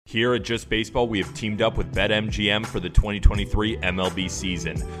Here at Just Baseball, we have teamed up with BetMGM for the 2023 MLB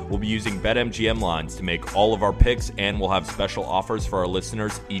season. We'll be using BetMGM lines to make all of our picks, and we'll have special offers for our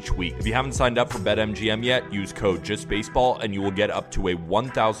listeners each week. If you haven't signed up for BetMGM yet, use code JustBaseball, and you will get up to a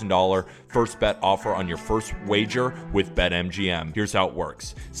 $1,000 first bet offer on your first wager with BetMGM. Here's how it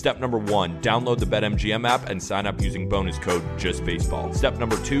works. Step number 1, download the BetMGM app and sign up using bonus code JustBaseball. Step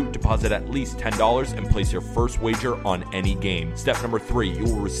number 2, deposit at least $10 and place your first wager on any game. Step number 3, you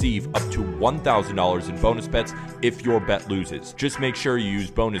will receive up to $1,000 in bonus bets if your bet loses. Just make sure you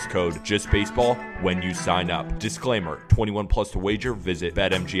use bonus code JustBaseball when you sign up. Disclaimer, 21 plus to wager. Visit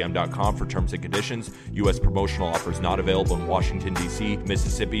BetMGM.com for terms and conditions. U.S. promotional offers not available in Washington, D.C.,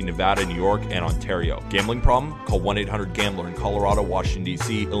 Mississippi, Nevada, New York, and Ontario. Gambling problem? Call 1-800-GAMBLER in Colorado, Washington,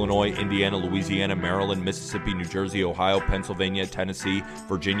 D.C., Illinois, Indiana, Louisiana, Maryland, Mississippi, New Jersey, Ohio, Pennsylvania, Tennessee,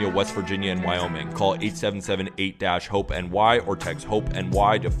 Virginia, West Virginia, and Wyoming. Call 877-8-HOPE-NY or text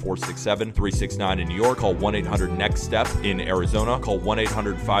HOPE-NY to 467-369 in New York. Call 1-800-NEXT-STEP in Arizona. Call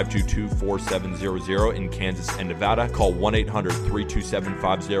 1-800-522-4700 in Kansas and Nevada. Call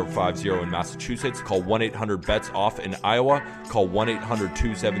 1-800-327-5050 in Massachusetts. Call 1-800-BETS-OFF in Iowa. Call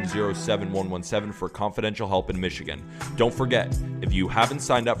 1-800-270-7117 for confidential help in Michigan. Don't forget, if you haven't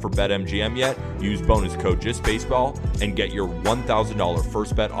signed up for BetMGM yet, use bonus code JustBaseball and get your $1,000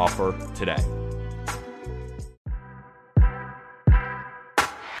 first bet offer today.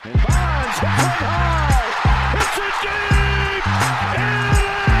 And Bonds hit one high. It's a deep.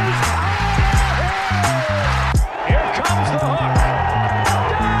 It is out of here. Here comes the hook.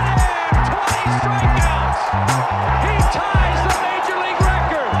 Got him. 20 strikeouts. He ties the major league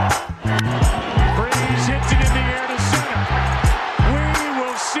record. Freeze hits it in the air to center. We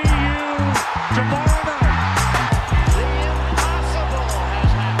will see you tomorrow night. The impossible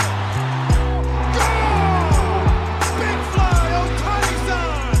has happened. Goal! Big fly on Tony's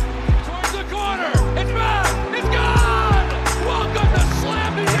side. Towards the corner. It's back. It's gone. Welcome to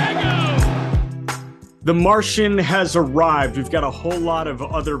Slam Diego. The Martian has arrived. We've got a whole lot of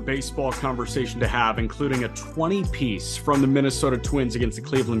other baseball conversation to have, including a 20-piece from the Minnesota Twins against the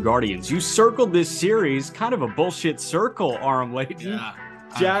Cleveland Guardians. You circled this series, kind of a bullshit circle, Aram Layton. Yeah.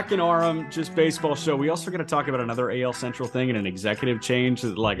 Jack and Aram, Just Baseball Show. We also got to talk about another AL Central thing and an executive change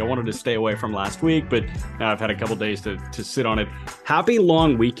that, I wanted to stay away from last week, but now I've had a couple days to sit on it. Happy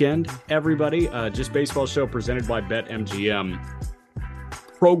long weekend, everybody. Just Baseball Show presented by BetMGM.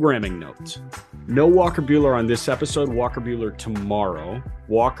 Programming notes. No Walker Buehler on this episode. Walker Buehler tomorrow.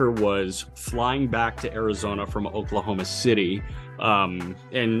 Walker was flying back to Arizona from Oklahoma City. And,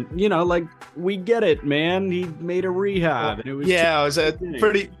 we get it, man. He made a rehab. And it was it was a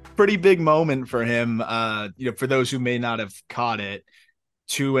pretty big moment for him. For those who may not have caught it,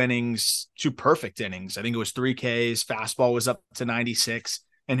 2 innings, 2 perfect innings. I think it was 3 Ks. Fastball was up to 96.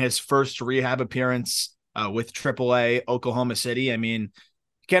 And his first rehab appearance with AAA Oklahoma City. I mean,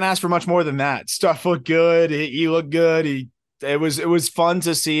 can't ask for much more than that. Stuff looked good. He looked good. It was fun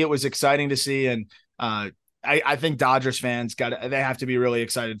to see. It was exciting to see. And I think Dodgers fans they have to be really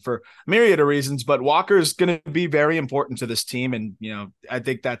excited for a myriad of reasons, but Walker's going to be very important to this team. And, I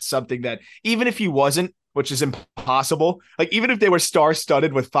think that's something that even if he wasn't, which is impossible, even if they were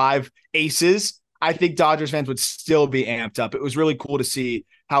star-studded with 5 aces, I think Dodgers fans would still be amped up. It was really cool to see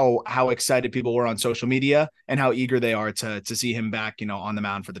how excited people were on social media and how eager they are to see him back, on the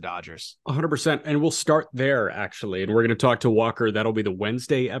mound for the Dodgers. 100%. And we'll start there, actually. And we're going to talk to Walker. That'll be the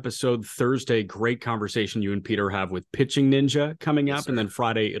Wednesday episode. Thursday, great conversation you and Peter have with Pitching Ninja coming up. Yes, and then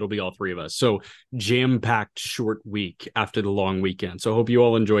Friday, it'll be all 3 of us. So jam-packed short week after the long weekend. So I hope you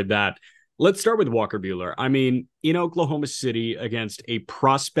all enjoyed that. Let's start with Walker Buehler. I mean, in Oklahoma City against a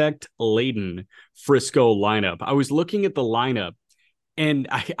prospect-laden Frisco lineup. I was looking at the lineup and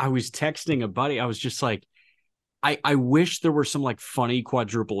I was texting a buddy. I was just like, I wish there were some funny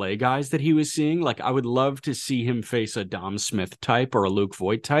quadruple A guys that he was seeing. I would love to see him face a Dom Smith type or a Luke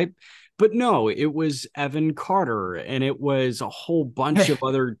Voigt type. But no, it was Evan Carter and it was a whole bunch of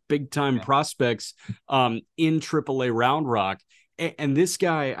other big-time prospects in AAA Round Rock. And this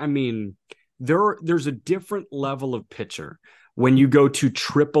guy, I mean, there's a different level of pitcher when you go to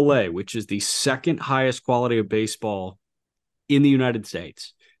AAA, which is the second highest quality of baseball in the United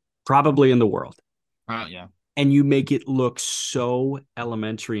States, probably in the world. Yeah. And you make it look so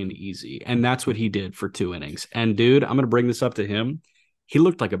elementary and easy. And that's what he did for 2 innings. And dude, I'm going to bring this up to him. He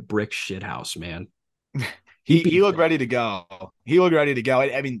looked like a brick shithouse, man. He looked ready to go. He looked ready to go.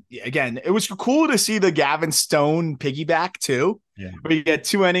 I mean, again, it was cool to see the Gavin Stone piggyback too. Yeah. Where you get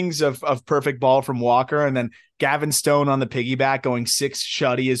 2 innings of perfect ball from Walker, and then Gavin Stone on the piggyback going 6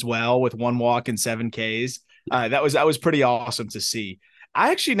 shutty as well with 1 walk and 7 Ks. That was pretty awesome to see.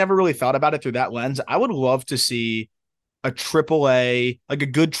 I actually never really thought about it through that lens. I would love to see a triple A, like a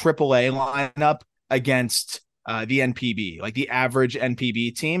good triple A lineup against the NPB, like the average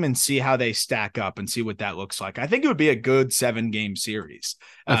NPB team, and see how they stack up and see what that looks like. I think it would be a good 7-game series.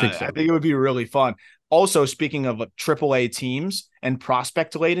 I think so. I think it would be really fun. Also, speaking of triple A teams and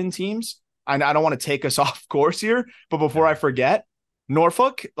prospect laden teams, and I don't want to take us off course here, but before I forget,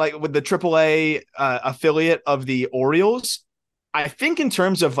 Norfolk, like with the triple A affiliate of the Orioles, I think in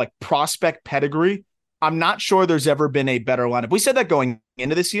terms of like prospect pedigree, I'm not sure there's ever been a better lineup. We said that going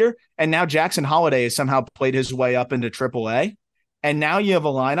into this year, and now Jackson Holliday has somehow played his way up into AAA. And now you have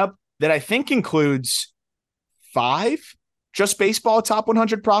a lineup that I think includes 5 just baseball top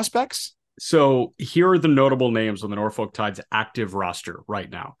 100 prospects. So here are the notable names on the Norfolk Tide's active roster right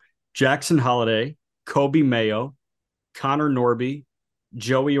now. Jackson Holliday, Kobe Mayo, Connor Norby,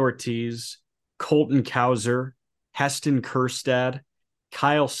 Joey Ortiz, Colton Cowser, Heston Kjerstad,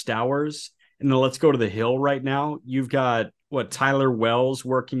 Kyle Stowers. And then let's go to the Hill right now. You've got Tyler Wells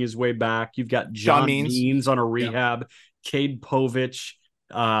working his way back. You've got John Means on a rehab, Cade Povich.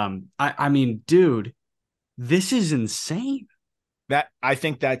 I mean, dude, this is insane. That I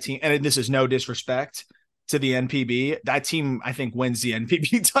think that team, and this is no disrespect to the NPB, that team I think wins the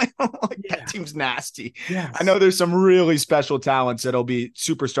NPB title. That team's nasty. Yes. I know there's some really special talents that'll be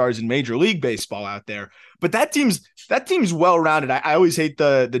superstars in Major League Baseball out there, but that team's well rounded. I always hate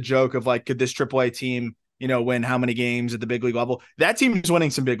the joke of like, could this AAA team, win how many games at the big league level? That team's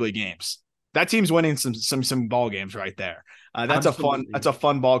winning some big league games. That team's winning some ball games right there. That's a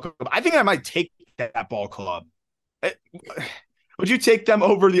fun ball club. I think I might take that ball club. Would you take them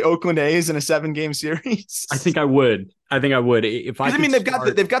over the Oakland A's in a 7-game series? I think I would. If I mean, they've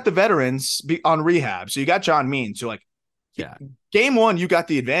got the veterans on rehab. So you got John Means. So game 1, you got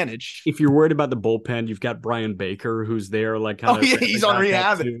the advantage. If you're worried about the bullpen, you've got Brian Baker, who's there. He's on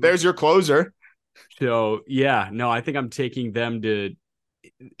rehab. There's your closer. So I think I'm taking them to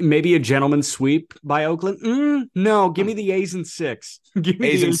maybe a gentleman's sweep by Oakland. No, give me the A's in 6. Give me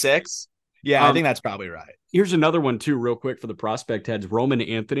A's in 6. Yeah, I think that's probably right. Here's another one, too, real quick for the prospect heads. Roman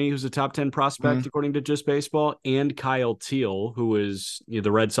Anthony, who's a top 10 prospect, according to Just Baseball, and Kyle Teal, who is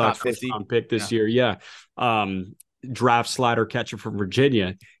the Red Sox first-round pick this year. Yeah. Draft slider catcher from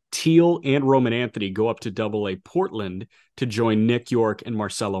Virginia. Teal and Roman Anthony go up to Double-A Portland to join Nick York and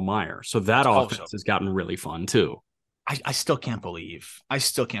Marcelo Meyer. So that offense has gotten really fun, too. I still can't believe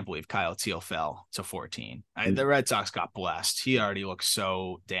Kyle Teal fell to 14. The Red Sox got blessed. He already looks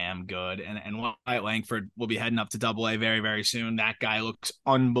so damn good. And Wyatt Langford will be heading up to Double-A very, very soon. That guy looks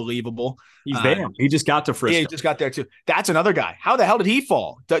unbelievable. He's there. He just got to Frisco. Yeah, he just got there too. That's another guy. How the hell did he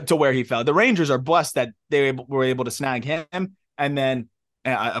fall to where he fell? The Rangers are blessed that they were able to snag him. And then,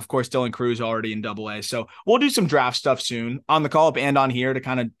 of course, Dylan Cruz already in Double-A. So we'll do some draft stuff soon on the call-up and on here to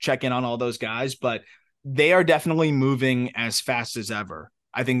kind of check in on all those guys. But they are definitely moving as fast as ever.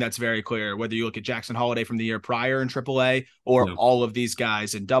 I think that's very clear, whether you look at Jackson Holliday from the year prior in AAA or all of these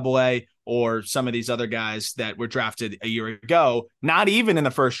guys in AA or some of these other guys that were drafted a year ago, not even in the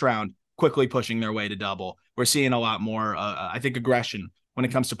first round, quickly pushing their way to double. We're seeing a lot more, I think, aggression when it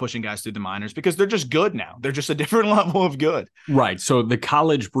comes to pushing guys through the minors because they're just good now. They're just a different level of good. Right. So the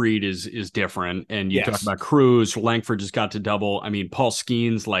college breed is different. And you talk about Cruz, Langford just got to double. I mean, Paul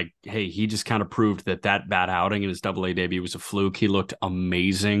Skeens, he just kind of proved that bad outing in his Double-A debut was a fluke. He looked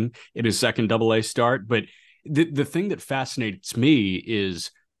amazing in his second Double-A start. But the thing that fascinates me is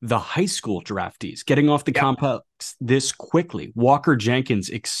the high school draftees getting off the complex this quickly. Walker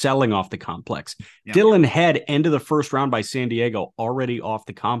Jenkins excelling off the complex. Dylan Head, end of the first round by San Diego, already off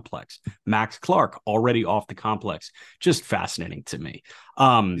the complex. Max Clark, already off the complex. Just fascinating to me.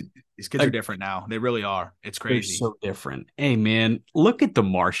 These kids are different now. They really are. It's crazy. They're so different. Hey, man, look at the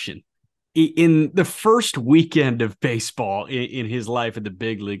Martian. In the first weekend of baseball in his life at the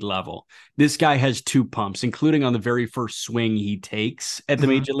big league level, this guy has 2 pumps, including on the very first swing he takes at the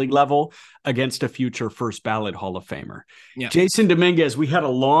major league level against a future first ballot Hall of Famer. Yeah. Jason Dominguez, we had a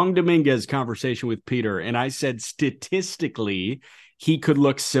long Dominguez conversation with Peter, and I said statistically he could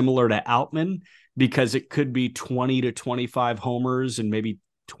look similar to Outman because it could be 20 to 25 homers and maybe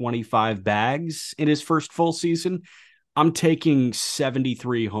 25 bags in his first full season. I'm taking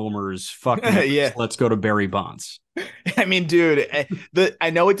 73 homers. Fuck yeah. Let's go to Barry Bonds. I mean, dude, I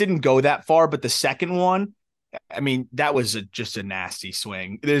know it didn't go that far, but the second one, I mean, that was just a nasty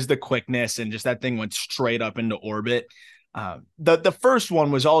swing. There's the quickness and just that thing went straight up into orbit. The first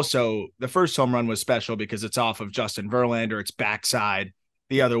one was also the first home run was special because it's off of Justin Verlander. It's backside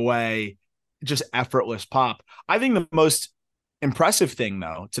the other way, just effortless pop. I think the most impressive thing,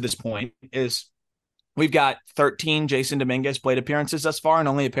 though, to this point is we've got 13 Jason Dominguez plate appearances thus far and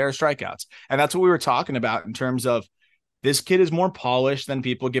only a pair of strikeouts. And that's what we were talking about in terms of this kid is more polished than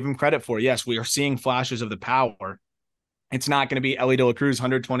people give him credit for. Yes, we are seeing flashes of the power. It's not going to be Ellie De La Cruz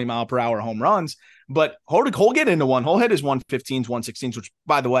 120-mile-per-hour home runs, but he'll get into one. He'll hit his 115s, 116s, which,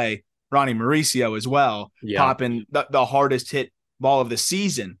 by the way, Ronnie Mauricio as well, popping the hardest hit ball of the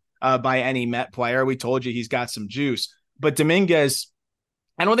season by any Met player. We told you he's got some juice. But Dominguez,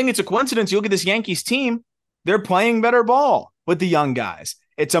 I don't think it's a coincidence. You look at this Yankees team, they're playing better ball with the young guys.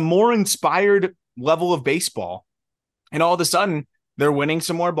 It's a more inspired level of baseball. And all of a sudden, they're winning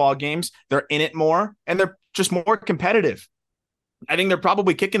some more ball games. They're in it more, and they're just more competitive. I think they're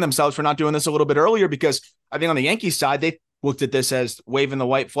probably kicking themselves for not doing this a little bit earlier, because I think on the Yankees side, they looked at this as waving the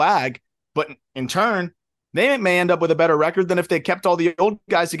white flag, but in turn, they may end up with a better record than if they kept all the old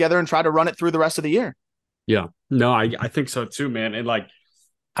guys together and tried to run it through the rest of the year. Yeah, no, I think so too, man. And like,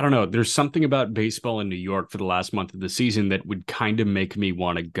 I don't know, there's something about baseball in New York for the last month of the season that would kind of make me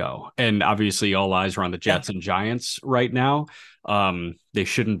want to go. And obviously all eyes are on the Jets and Giants right now. They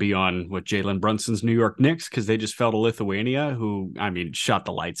shouldn't be on Jalen Brunson's New York Knicks, because they just fell to Lithuania, who, I mean, shot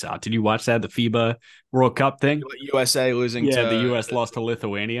the lights out. Did you watch that? The FIBA World Cup thing? USA losing to the US lost to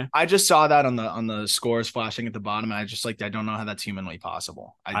Lithuania. I just saw that on the scores flashing at the bottom, and I don't know how that's humanly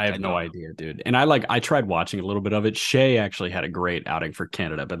possible. I have no idea, dude. And I tried watching a little bit of it. Shea actually had a great outing for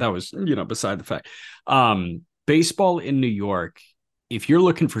Canada, but that was, beside the fact. Baseball in New York, if you're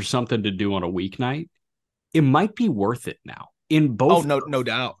looking for something to do on a weeknight, it might be worth it now. In both, no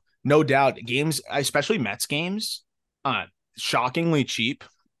doubt. Games, especially Mets games, shockingly cheap.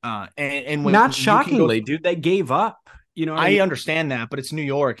 And when not shockingly, dude, they gave up. I understand that, but it's New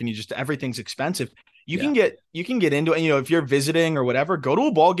York, and everything's expensive. You can get into it. If you're visiting or whatever, go to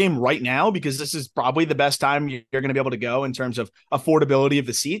a ball game right now, because this is probably the best time you're going to be able to go in terms of affordability of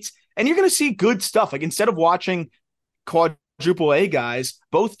the seats, and you're going to see good stuff. Like, instead of watching quadruple A guys,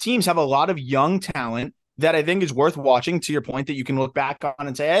 both teams have a lot of young talent that I think is worth watching, to your point, that you can look back on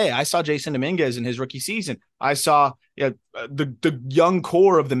and say, hey, I saw Jason Dominguez in his rookie season. I saw the young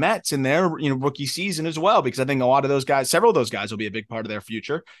core of the Mets in their rookie season as well, because I think several of those guys will be a big part of their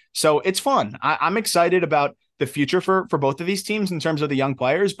future. So it's fun. I'm excited about the future for both of these teams in terms of the young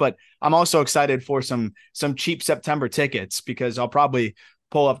players, but I'm also excited for some cheap September tickets, because I'll probably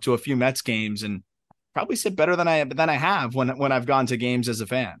pull up to a few Mets games and probably sit better than I have when I've gone to games as a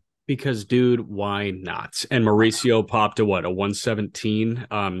fan. Because, dude, why not? And Mauricio popped a 117.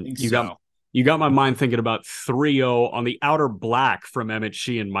 You got my mind thinking about 3-0 on the outer black from Emmett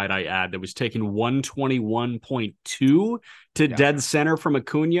Sheehan, might I add, that was taking 121.2 to dead center from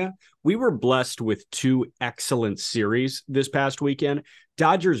Acuna. We were blessed with two excellent series this past weekend.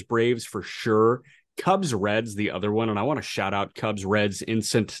 Dodgers Braves for sure. Cubs Reds the other one, and I want to shout out Cubs Reds in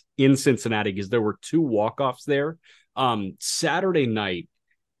Cincinnati, because there were two walk-offs there. Saturday night,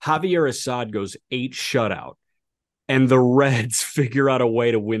 Javier Assad goes 8 shutout, and the Reds figure out a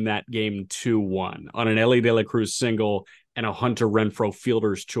way to win that game 2-1 on an Ellie De La Cruz single and a Hunter Renfroe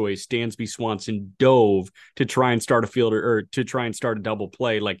fielder's choice. Dansby Swanson dove to try and start a double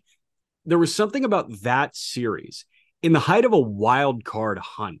play. Like, there was something about that series in the height of a wild card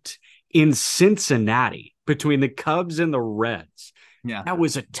hunt in Cincinnati between the Cubs and the Reds. Yeah, that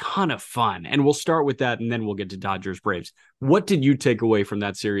was a ton of fun. And we'll start with that, and then we'll get to Dodgers Braves. What did you take away from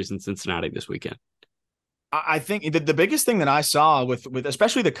that series in Cincinnati this weekend? I think the biggest thing that I saw with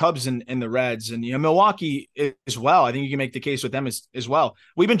especially the Cubs and the Reds, and Milwaukee as well, I think you can make the case with them as well.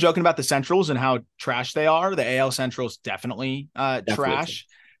 We've been joking about the Centrals and how trash they are. The AL Central's definitely trash,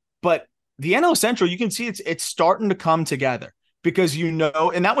 but the NL Central, you can see it's starting to come together, because and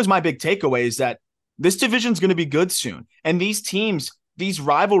that was my big takeaway, is that this division's going to be good soon. And these teams, these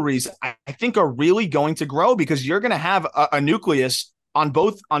rivalries, I think are really going to grow, because you're going to have a nucleus on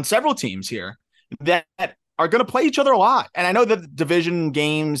several teams here that are going to play each other a lot. And I know that division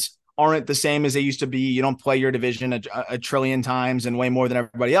games aren't the same as they used to be. You don't play your division a trillion times and way more than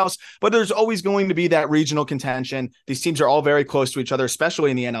everybody else, but there's always going to be that regional contention. These teams are all very close to each other,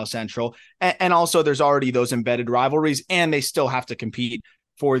 especially in the NL Central. And also there's already those embedded rivalries, and they still have to compete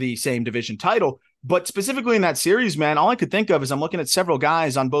for the same division title. But specifically in that series, man, all I could think of is I'm looking at several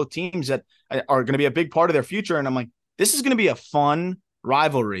guys on both teams that are going to be a big part of their future. And I'm like, this is going to be a fun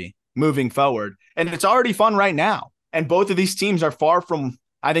rivalry moving forward. And it's already fun right now. And both of these teams are far from,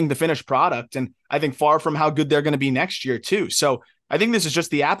 I think, the finished product, and I think far from how good they're going to be next year too. So I think this is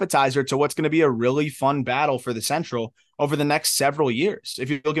just the appetizer to what's going to be a really fun battle for the Central over the next several years. If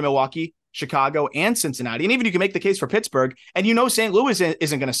you look at Milwaukee, Chicago, and Cincinnati, and even you can make the case for Pittsburgh, and St. Louis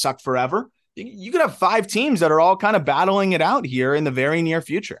isn't going to suck forever. You could have 5 teams that are all kind of battling it out here in the very near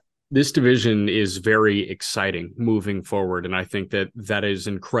future. This division is very exciting moving forward. And I think that is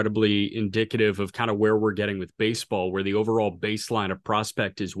incredibly indicative of kind of where we're getting with baseball, where the overall baseline of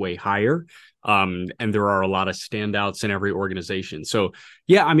prospect is way higher. And there are a lot of standouts in every organization. So,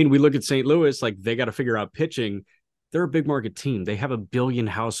 yeah, I mean, we look at St. Louis, like they got to figure out pitching. They're a big market team. They have 1 billion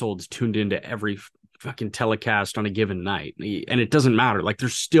households tuned into every fucking telecast on a given night. And it doesn't matter. Like they're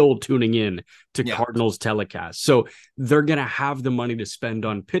still tuning in to Cardinals telecast. So they're going to have the money to spend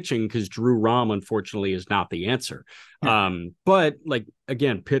on pitching because Drew Rom, unfortunately, is not the answer. But like,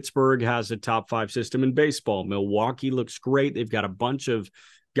 again, Pittsburgh has a top 5 system in baseball. Milwaukee looks great. They've got a bunch of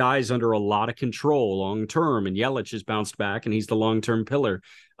guys under a lot of control long term, and Yelich has bounced back and he's the long-term pillar.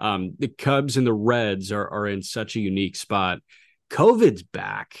 The Cubs and the Reds are in such a unique spot. COVID's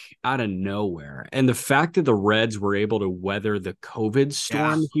back out of nowhere. And the fact that the Reds were able to weather the COVID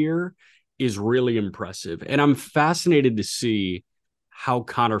storm here is really impressive. And I'm fascinated to see how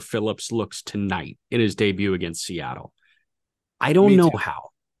Connor Phillips looks tonight in his debut against Seattle. I don't know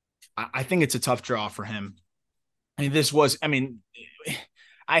how. I think it's a tough draw for him. I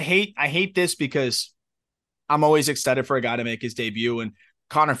hate this because I'm always excited for a guy to make his debut. And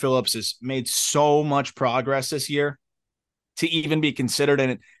Connor Phillips has made so much progress this year to even be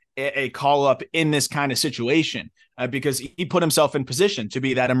considered a call up in this kind of situation because he put himself in position to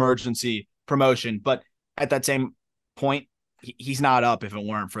be that emergency promotion. But at that same point, he's not up if it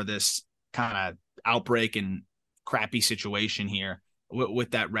weren't for this kind of outbreak and crappy situation here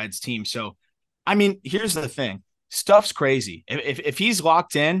with that Reds team. So, I mean, here's the thing. Stuff's crazy. If he's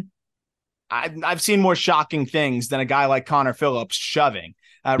locked in, I've seen more shocking things than a guy like Connor Phillips shoving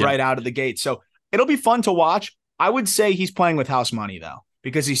right out of the gate. So it'll be fun to watch. I would say he's playing with house money, though,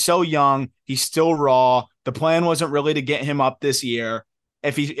 because he's so young. He's still raw. The plan wasn't really to get him up this year.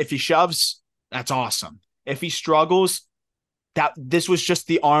 If he shoves, that's awesome. If he struggles, this was just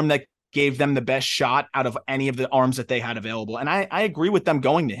the arm that gave them the best shot out of any of the arms that they had available. And I agree with them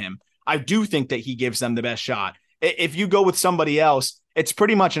going to him. I do think that he gives them the best shot. If you go with somebody else, it's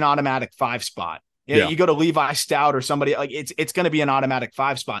pretty much an automatic 5 spot. You go to Levi Stout or somebody, like it's going to be an automatic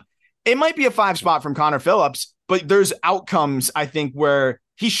 5 spot. It might be a 5 spot from Connor Phillips, but there's outcomes, I think, where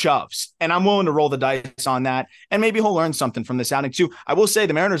he shoves, and I'm willing to roll the dice on that. And maybe he'll learn something from this outing too. I will say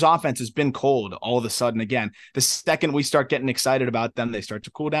the Mariners offense has been cold all of a sudden. Again, the second we start getting excited about them, they start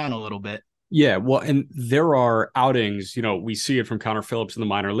to cool down a little bit. Yeah, well, and there are outings, we see it from Connor Phillips in the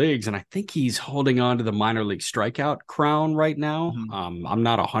minor leagues, and I think he's holding on to the minor league strikeout crown right now. Mm-hmm. I'm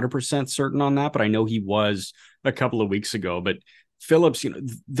not 100% certain on that, but I know he was a couple of weeks ago. But Phillips,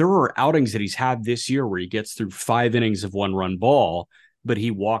 there are outings that he's had this year where he gets through 5 innings of 1-run ball, but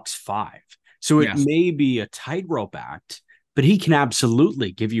he walks 5. So it may be a tightrope act, but he can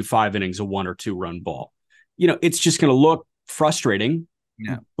absolutely give you 5 innings of 1 or 2-run ball. It's just going to look frustrating.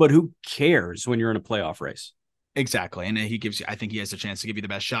 Yeah, but who cares when you're in a playoff race? Exactly. And I think he has a chance to give you the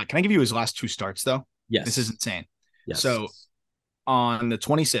best shot. Can I give you his last 2 starts though? Yes. This is insane. Yes. So on the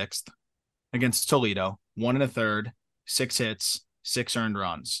 26th against Toledo, 1 1/3, 6 hits, 6 earned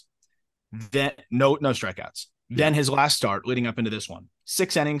runs. Then no strikeouts. Yeah. Then his last start leading up into this one,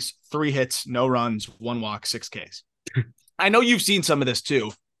 6 innings, 3 hits, no runs, 1 walk, 6 Ks. I know you've seen some of this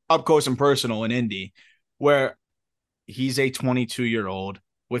too, up close and personal in Indy, where he's a 22-year-old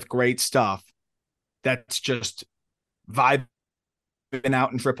with great stuff that's just vibing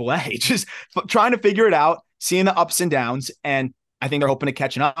out in AAA, just trying to figure it out, seeing the ups and downs. And I think they're hoping to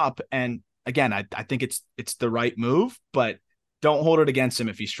catch up. And again, I think it's the right move, but don't hold it against him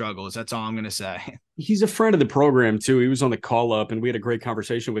if he struggles. That's all I'm going to say. He's a friend of the program too. He was on the call up and we had a great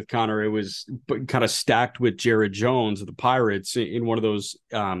conversation with Connor. It was kind of stacked with Jared Jones of the Pirates in one of those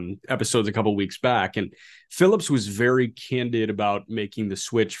episodes a couple of weeks back. And Phillips was very candid about making the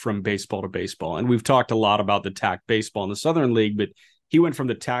switch from baseball to baseball. And we've talked a lot about the tacked baseball in the Southern League, but he went from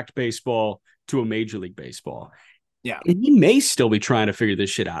the tacked baseball to a Major League Baseball. Yeah. And he may still be trying to figure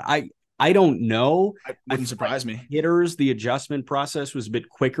this shit out. I don't know. It wouldn't surprise me. Hitters, the adjustment process was a bit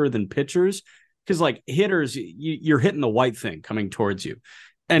quicker than pitchers because, like, hitters, you're hitting the white thing coming towards you.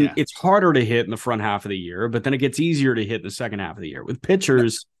 And it's harder to hit in the front half of the year, but then it gets easier to hit in the second half of the year. With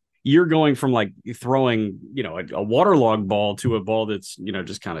pitchers, you're going from, like, throwing, a waterlogged ball to a ball that's,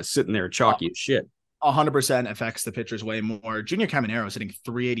 just kind of sitting there chalky as shit. 100% affects the pitchers way more. Junior Caminero is hitting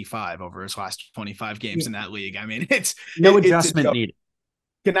 385 over his last 25 games in that league. I mean, it's no adjustment needed.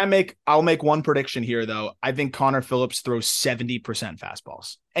 I'll make one prediction here, though. I think Connor Phillips throws 70%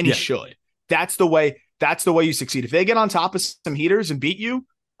 fastballs, and he should. That's the way you succeed. If they get on top of some heaters and beat you,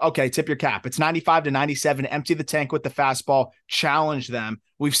 okay, tip your cap. It's 95 to 97. Empty the tank with the fastball. Challenge them.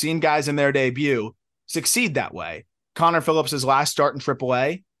 We've seen guys in their debut succeed that way. Connor Phillips' last start in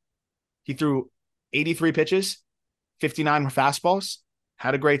AAA, He threw 83 pitches, 59 were fastballs,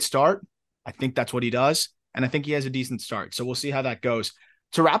 had a great start. I think that's what he does. And I think he has a decent start. So we'll see how that goes.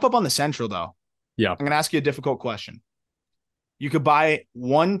 To wrap up on the Central, though, Yeah. I'm going to ask you a difficult question. You could buy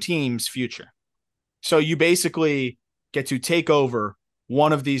one team's future. So you basically get to take over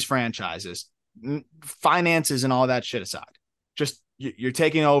one of these franchises, finances and all that shit aside. Just you're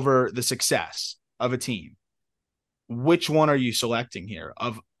taking over the success of a team. Which one are you selecting here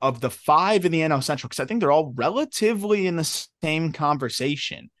of the 5 in the NL Central? Because I think they're all relatively in the same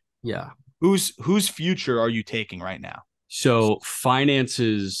conversation. Yeah. Whose future are you taking right now? So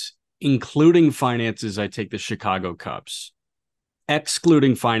finances, including finances, I take the Chicago Cubs.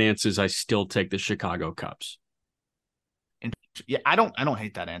 Excluding finances, I still take the Chicago Cubs. And yeah, I don't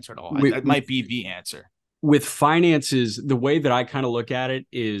hate that answer at all. It might be the answer. With finances, the way that I kind of look at it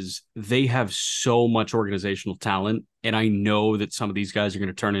is they have so much organizational talent. And I know that some of these guys are going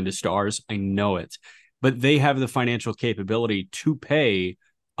to turn into stars. I know it. But they have the financial capability to pay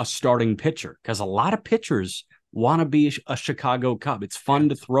a starting pitcher because a lot of pitchers want to be a Chicago Cub. It's fun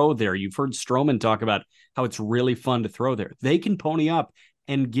to throw there. You've heard Stroman talk about how it's really fun to throw there. They can pony up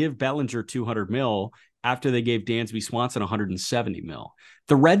and give Bellinger $200 million after they gave Dansby Swanson $170 million.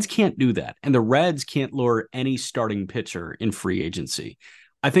 The Reds can't do that. And the Reds can't lure any starting pitcher in free agency.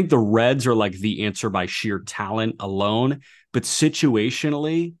 I think the Reds are like the answer by sheer talent alone, but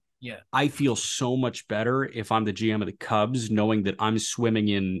situationally, I feel so much better if I'm the GM of the Cubs, knowing that I'm swimming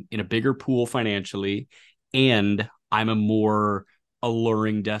in a bigger pool financially and I'm a more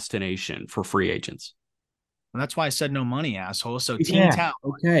alluring destination for free agents. And that's why I said no money, asshole. So team talent.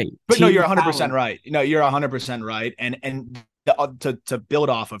 Okay. But team no, you're 100% talent. right. No, you're 100% right. And to build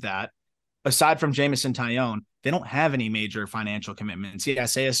off of that, aside from Jameson Taillon, they don't have any major financial commitments. Yeah,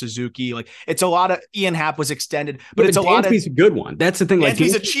 Seiya Suzuki, like it's a lot of Ian Happ was extended, but it's a lot of. Dansby's a good one. That's the thing. Like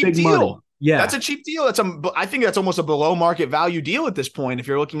Dansby's a cheap deal. Money. Yeah, that's a cheap deal. I think that's almost a below market value deal at this point. If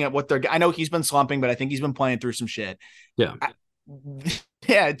you're looking at what they're, I know he's been slumping, but I think he's been playing through some shit. Yeah.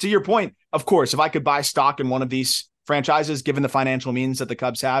 Yeah. To your point, of course, if I could buy stock in one of these franchises, given the financial means that the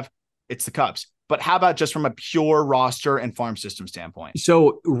Cubs have, it's the Cubs. But how about just from a pure roster and farm system standpoint?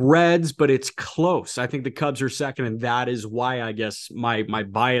 So Reds, but it's close. I think the Cubs are second, and that is why I guess my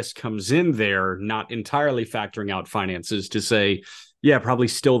bias comes in there, not entirely factoring out finances to say, yeah, probably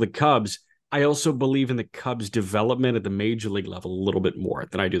still the Cubs. I also believe in the Cubs' development at the major league level a little bit more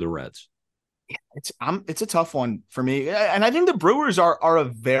than I do the Reds. It's a tough one for me. And I think the Brewers are a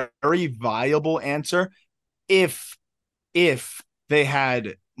very viable answer if they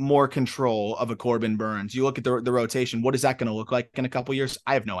had more control of a Corbin Burns. You look at the rotation. What is that going to look like in a couple years?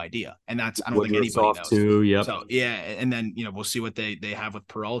 I have no idea. And I don't think anybody knows. Too, yep. So yeah. And then, we'll see what they have with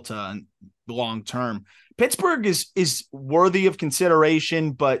Peralta and long term. Pittsburgh is worthy of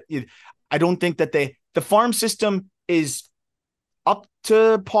consideration, but I don't think that the farm system is up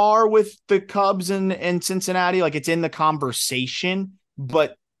to par with the Cubs and Cincinnati. Like it's in the conversation,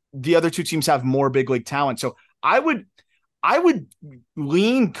 but the other two teams have more big league talent. So I would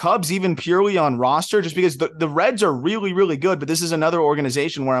lean Cubs even purely on roster just because the Reds are really, really good. But this is another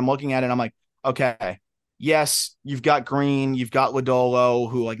organization where I'm looking at it and I'm like, okay, yes, you've got Green, you've got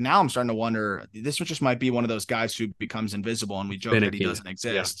Lodolo, who like now I'm starting to wonder, this just might be one of those guys who becomes invisible and we joke that he doesn't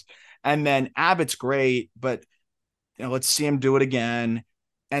exist. Yeah. And then Abbott's great, but let's see him do it again.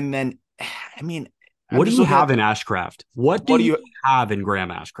 And then, I mean, what do you have in Ashcraft? What do you have in Graham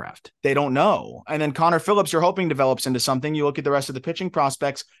Ashcraft? They don't know. And then Connor Phillips, you're hoping develops into something. You look at the rest of the pitching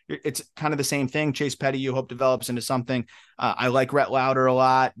prospects, it's kind of the same thing. Chase Petty, you hope develops into something. I like Rhett Lauder a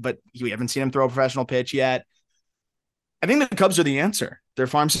lot, but we haven't seen him throw a professional pitch yet. I think the Cubs are the answer. Their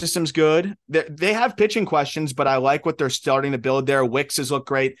farm system's good. They have pitching questions, but I like what they're starting to build there. Wicks has looked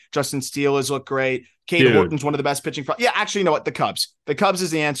great. Justin Steele has looked great. Cade Horton's one of the best pitching. Yeah, actually, you know what? The Cubs. The Cubs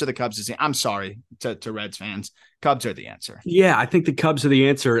is the answer. The Cubs is the. I'm sorry to Reds fans. Cubs are the answer. Yeah, I think the Cubs are the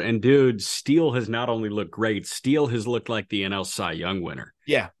answer. And dude, Steele has not only looked great. Steele has looked like the NL Cy Young winner.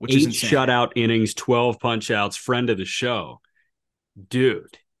 Yeah, which is insane. 8 shutout innings, 12 punch outs. Friend of the show,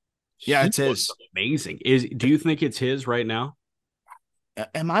 dude. Yeah, it's his. Amazing. Do you think it's his right now?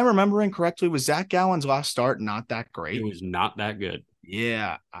 Am I remembering correctly? Was Zach Gallen's last start not that great? It was not that good.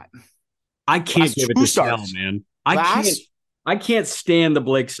 Yeah. I can't give it to Snell, man. I can't stand the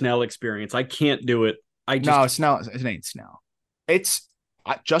Blake Snell experience. I can't do it. No, Snell. It ain't Snell. It's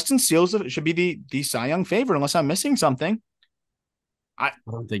Justin Steele should be the Cy Young favorite, unless I'm missing something. I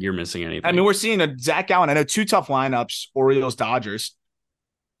don't think you're missing anything. I mean, we're seeing a Zach Gallen. I know 2 tough lineups, Orioles, Dodgers,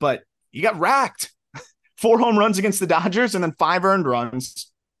 but you got racked. 4 home runs against the Dodgers and then 5 earned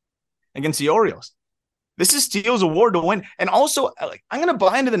runs against the Orioles. This is Steele's award to win. And also, like, I'm going to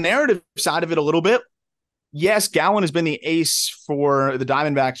buy into the narrative side of it a little bit. Yes, Gallen has been the ace for the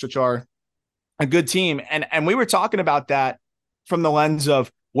Diamondbacks, which are a good team. And we were talking about that from the lens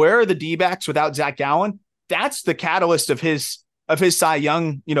of where are the D-backs without Zach Gallen? That's the catalyst of his Cy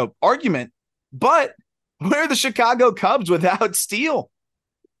Young, argument. But where are the Chicago Cubs without Steele?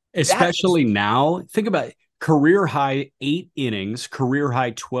 Especially now, think about it. Career high 8 innings, career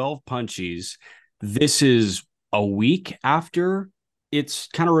high 12 punchies. This is a week after it's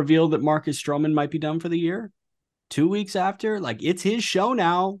kind of revealed that Marcus Stroman might be done for the year. 2 weeks after, like, it's his show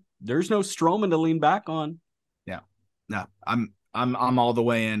now. There's no Stroman to lean back on. Yeah, no, I'm all the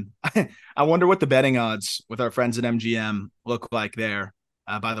way in. I wonder what the betting odds with our friends at MGM look like there.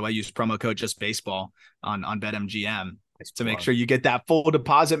 By the way, use promo code JustBaseball on BetMGM to make sure you get that full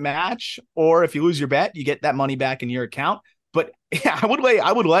deposit match, or if you lose your bet, you get that money back in your account. But yeah, I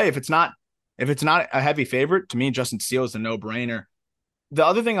would lay if it's not a heavy favorite. To me, Justin Steele is a no-brainer. The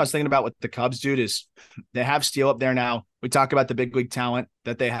other thing I was thinking about with the Cubs, dude, is they have Steele up there now. We talk about the big league talent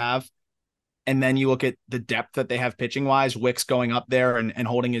that they have, and then you look at the depth that they have pitching wise. Wicks going up there and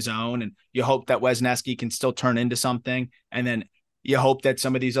holding his own, and you hope that Wesneski can still turn into something, and then you hope that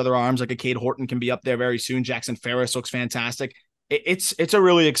some of these other arms like a Cade Horton can be up there very soon. Jackson Ferris looks fantastic. It's a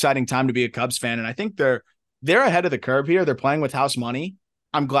really exciting time to be a Cubs fan, and I think they're ahead of the curve here. They're playing with house money.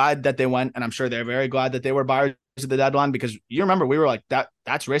 I'm glad that they went, and I'm sure they're very glad that they were buyers at the deadline, because you remember we were like,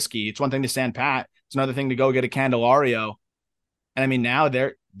 that's risky. It's one thing to stand pat. It's another thing to go get a Candelario. And I mean, now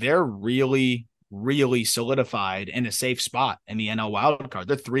they're really, really solidified in a safe spot in the NL wildcard.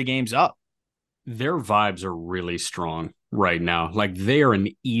 They're 3 games up. Their vibes are really strong right now. Like, they are an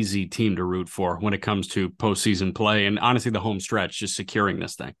easy team to root for when it comes to postseason play. And honestly, the home stretch, just securing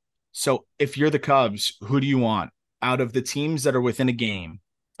this thing. So if you're the Cubs, who do you want out of the teams that are within a game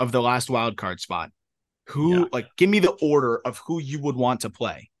of the last wild card spot? Give me the order of who you would want to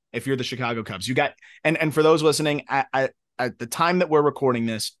play if you're the Chicago Cubs. You got, and for those listening, at the time that we're recording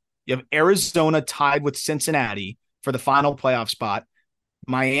this, you have Arizona tied with Cincinnati for the final playoff spot.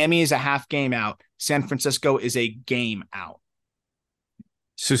 Miami is a half game out. San Francisco is a game out.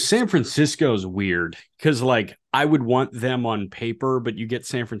 So San Francisco is weird because, like, I would want them on paper, but you get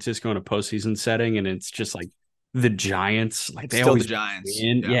San Francisco in a postseason setting, and it's just like the Giants. Like, they always the Giants.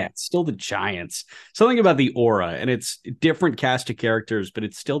 win. Yeah, it's still the Giants. Something about the aura, and it's different cast of characters, but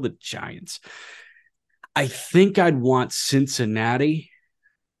it's still the Giants. I think I'd want Cincinnati,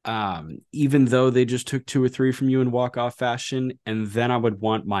 even though they just took 2 or 3 from you in walk-off fashion, and then I would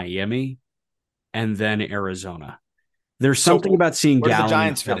want Miami, and then Arizona. There's something about seeing Gallen. The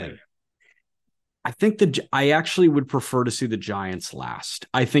Giants fit in? I think I actually would prefer to see the Giants last.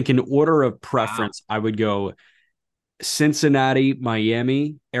 I think in order of preference, I would go Cincinnati,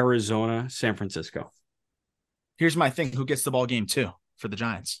 Miami, Arizona, San Francisco. Here's my thing. Who gets the ball game 2 for the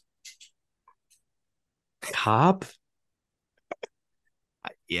Giants? Cobb?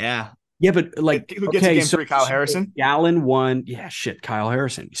 Yeah. Yeah, but like, who gets game 3? Kyle Harrison? Gallen won. Yeah, shit, Kyle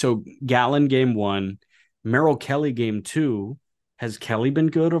Harrison. So Gallen game 1, Merrill Kelly game 2. Has Kelly been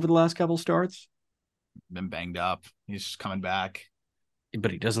good over the last couple starts? Been banged up. He's just coming back. But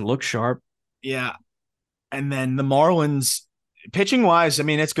he doesn't look sharp. Yeah. And then the Marlins, pitching wise, I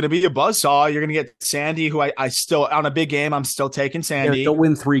mean, it's going to be a buzzsaw. You're going to get Sandy, who I still, on a big game, I'm still taking Sandy. They'll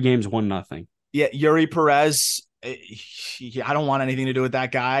win 3 games, 1-0. Yeah, Yuri Perez, I don't want anything to do with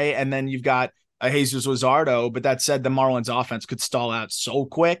that guy. And then you've got a Jesus Luzardo. But that said, the Marlins offense could stall out so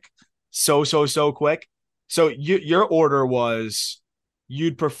quick. So quick. So your order was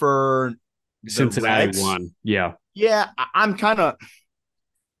you'd prefer Cincinnati won. Yeah. Yeah, I'm torn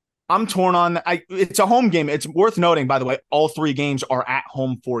on that. It's a home game. It's worth noting, by the way, all 3 games are at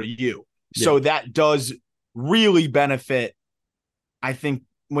home for you. Yeah. So that does really benefit, I think,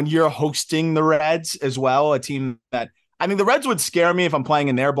 when you're hosting the Reds as well, a team that, I mean, the Reds would scare me if I'm playing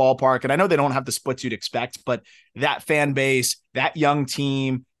in their ballpark, and I know they don't have the splits you'd expect, but that fan base, that young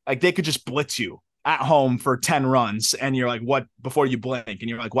team, like, they could just blitz you at home for 10 runs, and you're like, what, before you blink, and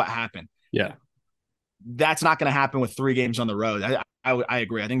you're like, what happened? Yeah. That's not going to happen with 3 games on the road. I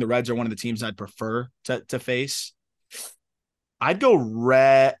agree. I think the Reds are one of the teams I'd prefer to face. I'd go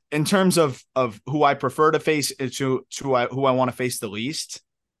red in terms of who I prefer to face to who I want to face the least.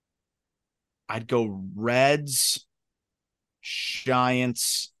 I'd go Reds,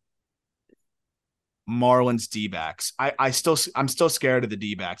 Giants, Marlins, D-backs. I'm still scared of the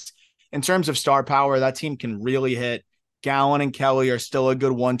D-backs. In terms of star power, that team can really hit. Gallen and Kelly are still a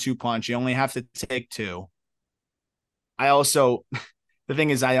good 1-2 punch. You only have to take 2. I also, the thing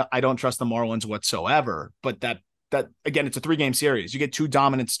is, I don't trust the Marlins whatsoever, but that again, it's a 3-game series. You get 2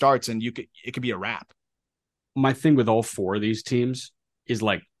 dominant starts and it could be a wrap. my thing with all four of these teams is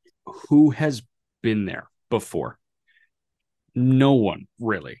like, who has been there before? No one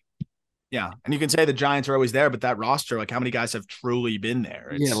really. Yeah. And you can say the Giants are always there, but that roster, like how many guys have truly been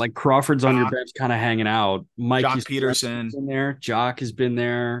there? Yeah, like Crawford's on your bench kind of hanging out. Jock Peterson in there. Jock has been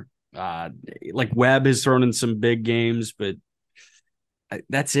there. Like Webb has thrown in some big games, but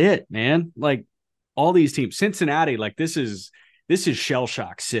that's it, man. Like all these teams, Cincinnati, like this is shell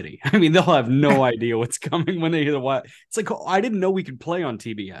shock city. I mean, they'll have no idea what's coming when they hear the what. It's like, oh, I didn't know we could play on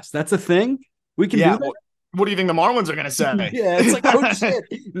TBS. That's a thing. We can do that. What do you think the Marlins are going to say? Yeah, it's like, oh shit,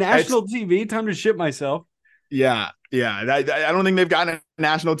 national TV, time to shit myself. Yeah. I don't think they've gotten a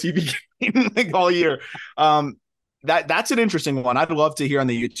national TV game like all year. That's an interesting one. I'd love to hear on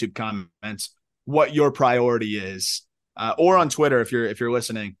the YouTube comments what your priority is, or on Twitter if you're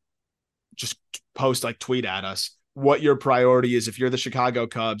listening. Just post, like, tweet at us what your priority is. If you're the Chicago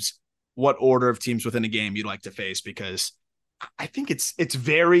Cubs, what order of teams within a game you'd like to face, because I think it's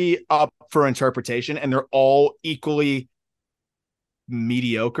very up for interpretation, and they're all equally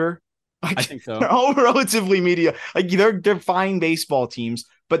mediocre. Like, I think so. They're all relatively mediocre. Like they're fine baseball teams,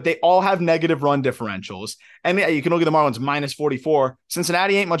 but they all have negative run differentials. And yeah, you can look at the Marlins -44.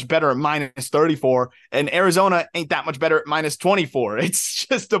 Cincinnati ain't much better at -34, and Arizona ain't that much better at -24. It's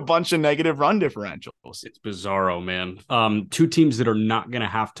just a bunch of negative run differentials. It's bizarro, man. Two teams that are not going to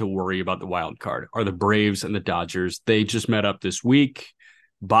have to worry about the wild card are the Braves and the Dodgers. They just met up this week.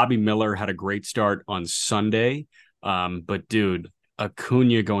 Bobby Miller had a great start on Sunday. But dude,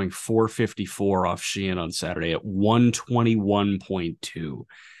 Acuna going 454 off Sheehan on Saturday at 121.2.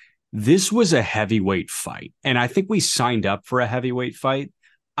 This was a heavyweight fight, and I think we signed up for a heavyweight fight.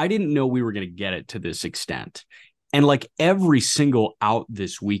 I didn't know we were going to get it to this extent. And like every single out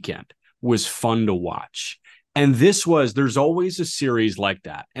this weekend was fun to watch. And there's always a series like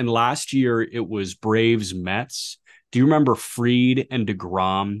that. And last year it was Braves Mets. Do you remember Fried and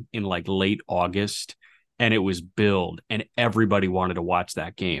DeGrom in like late August? And it was billed, and everybody wanted to watch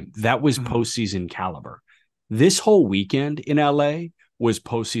that game. That was postseason caliber. This whole weekend in LA was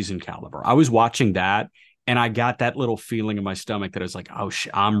postseason caliber. I was watching that, and I got that little feeling in my stomach that I was like, oh,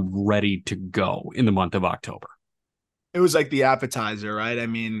 I'm ready to go in the month of October. It was like the appetizer, right? I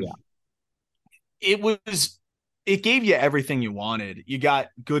mean, it gave you everything you wanted. You got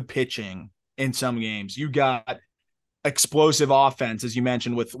good pitching in some games. You got explosive offense, as you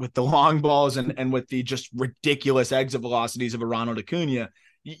mentioned, with the long balls and with the just ridiculous exit velocities of a Ronald Acuna.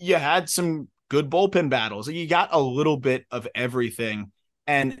 You had some good bullpen battles. You got a little bit of everything.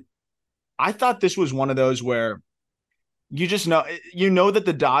 And I thought this was one of those where you just know that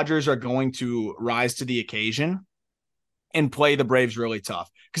the Dodgers are going to rise to the occasion and play the Braves really tough.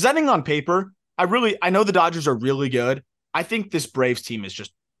 Because I think on paper, I know the Dodgers are really good. I think this Braves team is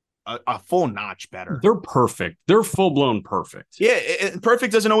just a full notch better. They're perfect. They're full-blown perfect. Yeah,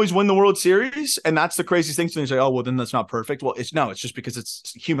 perfect doesn't always win the World Series, and that's the craziest thing. So you say, oh, well, then that's not perfect. Well, it's just because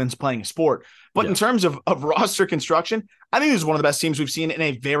it's humans playing a sport. But in terms of roster construction, I think this is one of the best teams we've seen in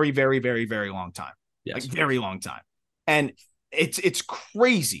a very, very, very, very long time. Yes. Like, very long time. And it's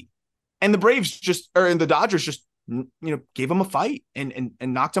crazy. And the Braves and the Dodgers just, gave them a fight and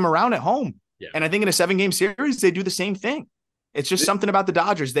knocked them around at home. Yeah. And I think in a 7-game series, they do the same thing. It's just something about the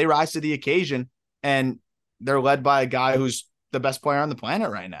Dodgers. They rise to the occasion, and they're led by a guy who's the best player on the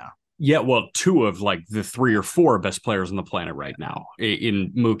planet right now. Yeah, well, two of like the 3 or 4 best players on the planet right now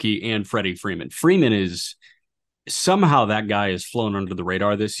in Mookie and Freddie Freeman. Freeman is somehow, that guy has flown under the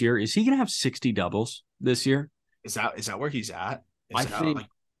radar this year. Is he going to have 60 doubles this year? Is that where he's at? I think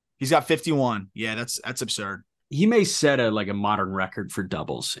he's got 51. Yeah, that's absurd. He may set a modern record for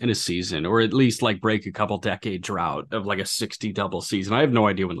doubles in a season, or at least like break a couple decade drought of like a 60 double season. I have no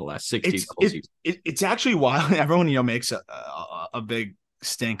idea when the last 60 double season. It's actually wild. Everyone makes a big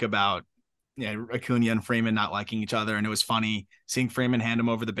stink about Acuna and Freeman not liking each other, and it was funny seeing Freeman hand him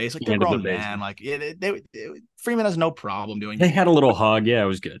over the base. Like, they're grown man. Like, Freeman has no problem doing. They had a little hug. Yeah, it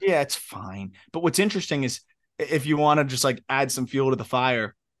was good. Yeah, it's fine. But what's interesting is, if you want to just like add some fuel to the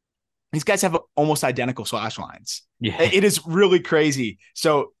fire, these guys have almost identical slash lines. Yeah. It is really crazy.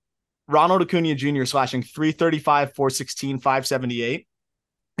 So Ronald Acuna Jr. slashing 335, 416, 578.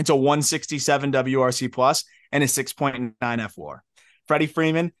 It's a 167 WRC plus and a 6.9 F4. Freddie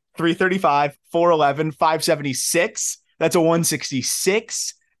Freeman, 335, 411, 576. That's a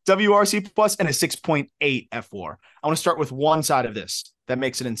 166 WRC plus and a 6.8 F4. I want to start with one side of this that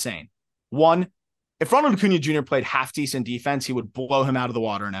makes it insane. One, if Ronald Acuna Jr. played half decent defense, he would blow him out of the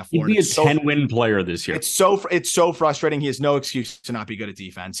water in F4. He'd be a 10-win player this year. It's so frustrating. He has no excuse to not be good at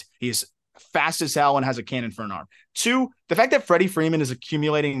defense. He is fast as hell and has a cannon for an arm. 2, the fact that Freddie Freeman is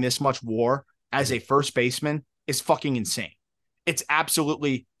accumulating this much WAR as a first baseman is fucking insane. It's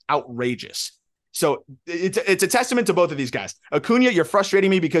absolutely outrageous. So it's a testament to both of these guys. Acuna, you're frustrating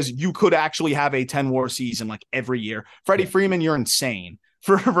me because you could actually have a 10 WAR season like every year. Freddie Freeman, you're insane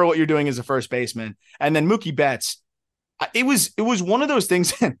for what you're doing as a first baseman. And then Mookie Betts, it was one of those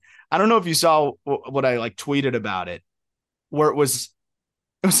things. I don't know if you saw what I like tweeted about it, where it was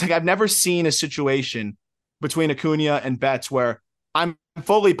like, I've never seen a situation between Acuna and Betts where I'm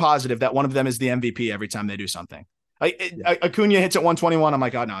fully positive that one of them is the MVP every time they do something. Acuna hits at 121. I'm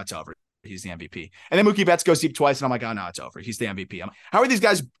like, oh, no, it's over. He's the MVP. And then Mookie Betts goes deep twice, and I'm like, oh, no, it's over. He's the MVP. How are these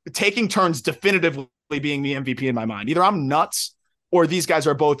guys taking turns definitively being the MVP in my mind? Either I'm nuts or these guys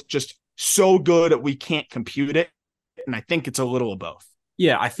are both just so good that we can't compute it. And I think it's a little of both.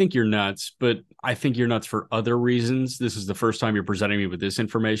 Yeah, I think you're nuts, but I think you're nuts for other reasons. This is the first time you're presenting me with this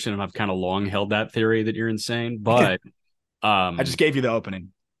information, and I've kind of long held that theory that you're insane. But I just gave you the opening.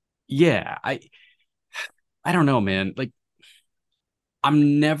 Yeah, I don't know, man. Like,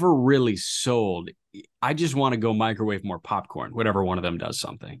 I'm never really sold. I just want to go microwave more popcorn, whatever one of them does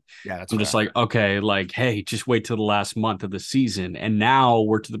something. Yeah, that's I'm just like, okay, like, hey, just wait till the last month of the season. And now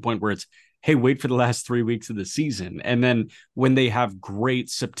we're to the point where it's, hey, wait for the last 3 weeks of the season. And then when they have great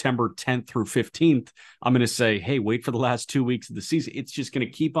September 10th through 15th, I'm going to say, hey, wait for the last 2 weeks of the season. It's just going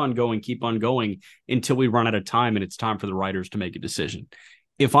to keep on going until we run out of time and it's time for the writers to make a decision.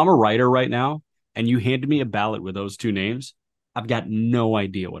 If I'm a writer right now and you handed me a ballot with those two names, I've got no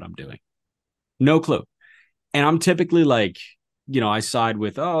idea what I'm doing. No clue. And I'm typically like, I side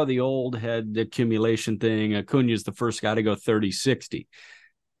with, the old head accumulation thing. Acuna's the first guy to go 30-60.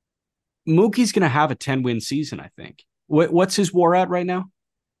 Mookie's going to have a 10-win season, I think. What's his WAR at right now?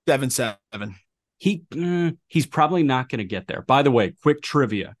 7-7. He's probably not going to get there. By the way, quick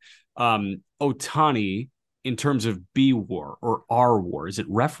trivia. Ohtani, in terms of B WAR or R WAR, is it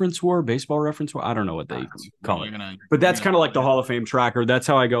reference WAR, baseball reference WAR? I don't know what they call it. But that's kind of like the Hall of Fame tracker. That's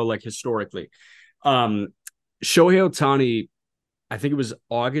how I go, like, historically. Shohei Ohtani, I think it was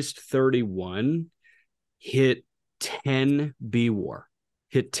August 31, hit 10 B WAR.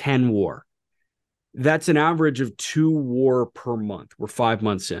 Hit 10 WAR. That's an average of 2 WAR per month. We're 5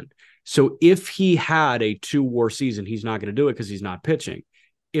 months in. So if he had a 2 WAR season, he's not going to do it because he's not pitching.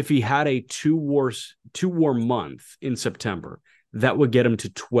 If he had a 2 WAR month in September, that would get him to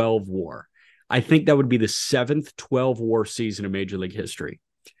 12 WAR. I think that would be the 7th 12 WAR season in Major League history.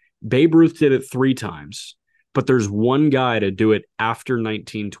 Babe Ruth did it 3 times, but there's one guy to do it after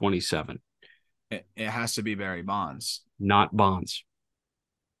 1927. It has to be Barry Bonds. Not Bonds.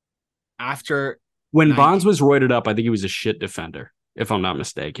 After when Bonds was roided up, I think he was a shit defender, if I'm not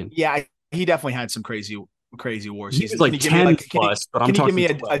mistaken. Yeah, he definitely had some crazy WAR seasons. He was like 10 plus, but I'm talking. Can you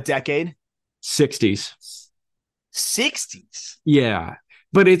give me a decade? 60s. 60s. Yeah.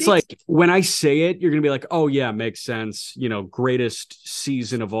 But it's like, when I say it, you're going to be like, oh, yeah, makes sense. Greatest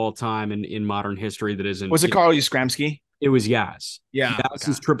season of all time in modern history that isn't. Was it Carl Yastrzemski? It was Yaz. Yeah.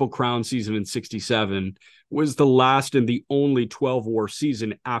 Yaz's Triple Crown season in 67 was the last and the only 12 WAR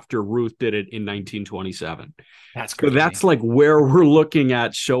season after Ruth did it in 1927. That's crazy. So that's like where we're looking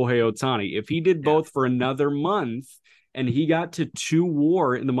at Shohei Ohtani. If he did both for another month and he got to 2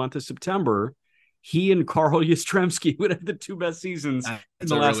 WAR in the month of September, he and Carl Yastrzemski would have the 2 best seasons in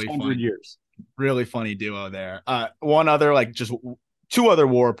the last 100 years. Really funny duo there. One other, just 2 other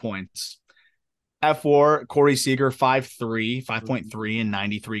WAR points. F4, Corey Seager, 5.3 in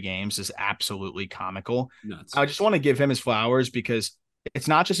 93 games is absolutely comical. Nuts. I just want to give him his flowers because it's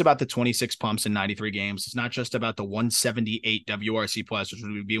not just about the 26 pumps in 93 games. It's not just about the 178 WRC plus, which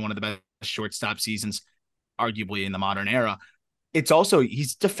would be one of the best shortstop seasons, arguably in the modern era. It's also,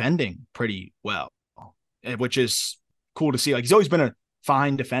 he's defending pretty well, which is cool to see. Like, he's always been a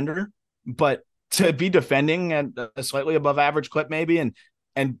fine defender, but to be defending at a slightly above average clip maybe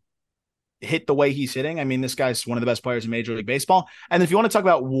and hit the way he's hitting. I mean, this guy's one of the best players in Major League Baseball. And if you want to talk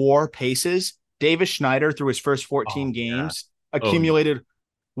about WAR paces, Davis Schneider through his first 14 games accumulated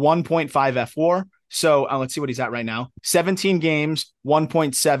 1.5 F4. So let's see what he's at right now. 17 games,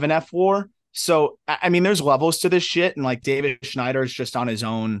 1.7 F4. So, I mean, there's levels to this shit. And like Davis Schneider is just on his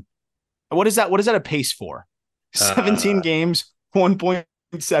own. What is that? What is that a pace for? 17 games, 1.7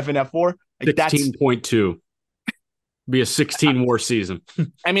 F4. Like 16.2. Be a 16 WAR season.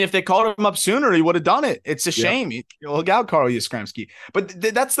 I mean, if they called him up sooner, he would have done it. It's a shame. Look out, Carl Yastrzemski. But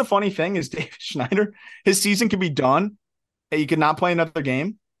that's the funny thing is David Schneider, his season could be done. He could not play another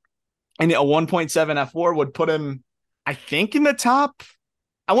game. And a 1.7 F4 would put him, I think, in the top.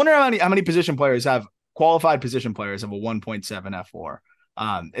 I wonder how many position players have qualified position players of a 1.7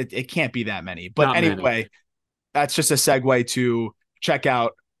 F4. It can't be that many. But not anyway, many. That's just a segue to check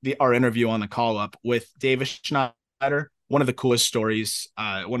out our interview on the call up with Davis Schneider. One of the coolest stories,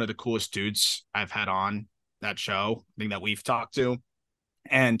 one of the coolest dudes I've had on that show, I think that we've talked to.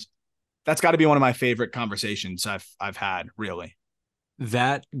 And that's got to be one of my favorite conversations I've had, really.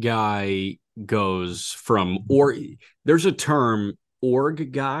 That guy goes from, or there's a term,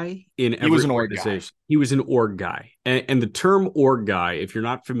 org guy in every He was an org organization. guy. He was an org guy. And the term org guy, if you're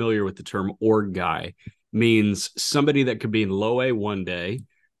not familiar with the term org guy, means somebody that could be in low A one day,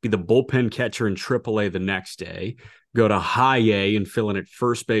 be the bullpen catcher in triple A the next day, go to high A and fill in at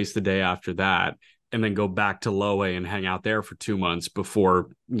first base the day after that, and then go back to low A and hang out there for 2 months before,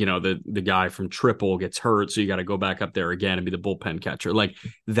 the guy from triple gets hurt. So you got to go back up there again and be the bullpen catcher. Like,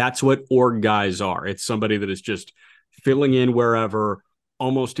 that's what org guys are. It's somebody that is just filling in wherever,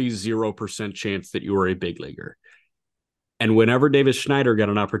 almost a 0% chance that you are a big leaguer. And whenever Davis Schneider got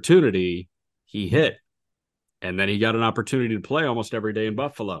an opportunity, he hit. And then he got an opportunity to play almost every day in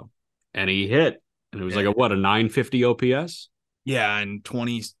Buffalo. And he hit. And it was like a 950 OPS? Yeah, and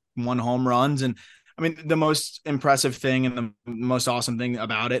 21 home runs. And I mean, the most impressive thing and the most awesome thing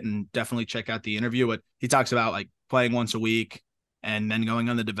about it, and definitely check out the interview, what he talks about, like playing once a week and then going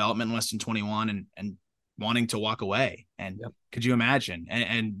on the development in less than 21 and wanting to walk away. And could you imagine?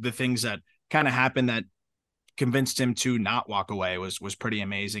 And the things that kind of happened that convinced him to not walk away was pretty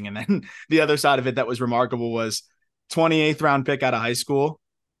amazing. And then the other side of it that was remarkable was 28th round pick out of high school.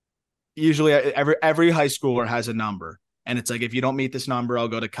 Usually every high schooler has a number. And it's like, if you don't meet this number, I'll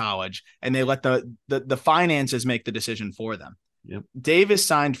go to college. And they let the finances make the decision for them. Yep. Davis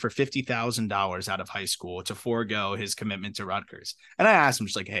signed for $50,000 out of high school to forego his commitment to Rutgers. And I asked him,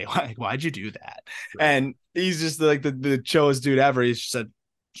 just like, hey, why'd you do that? Right. And he's just like the chillest dude ever. He just said,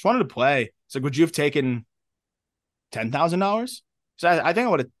 just wanted to play. It's like, would you have taken $10,000? So I think I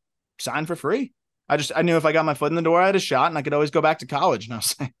would have signed for free. I knew if I got my foot in the door, I had a shot and I could always go back to college. And I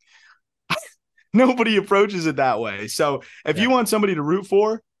was like, nobody approaches it that way. So if you want somebody to root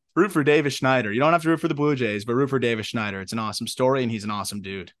for Davis Schneider. You don't have to root for the Blue Jays, but root for Davis Schneider. It's an awesome story, and he's an awesome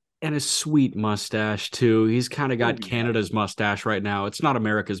dude. And a sweet mustache, too. He's kind of got Canada's mustache right now. It's not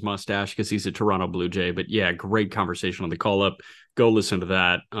America's mustache because he's a Toronto Blue Jay. But, yeah, great conversation on the call-up. Go listen to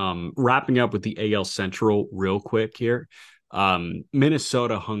that. Wrapping up with the AL Central real quick here.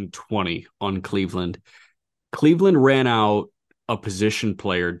 Minnesota hung 20 on Cleveland. Cleveland ran out a position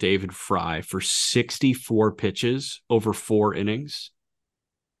player, David Fry, for 64 pitches over 4 innings.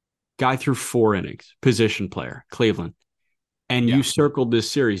 Guy threw 4 innings, position player, Cleveland. And you circled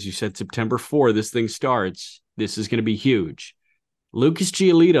this series. You said September 4, this thing starts. This is going to be huge. Lucas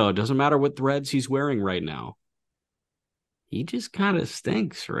Giolito, doesn't matter what threads he's wearing right now. He just kind of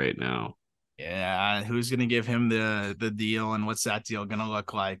stinks right now. Yeah, who's going to give him the deal, and what's that deal going to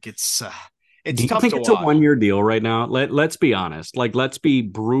look like? It's tough to watch. It's a 1-year deal right now? Let's be honest. Let's be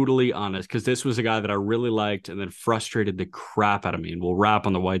brutally honest, because this was a guy that I really liked and then frustrated the crap out of me. And we'll wrap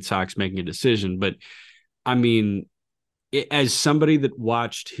on the White Sox making a decision. But, I mean, as somebody that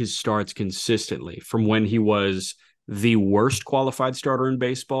watched his starts consistently from when he was the worst qualified starter in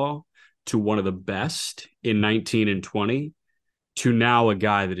baseball to one of the best in 19 and 20 to now a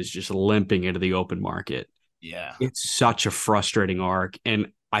guy that is just limping into the open market. Yeah. It's such a frustrating arc.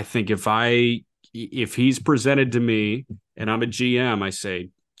 And I think if he's presented to me and I'm a GM, I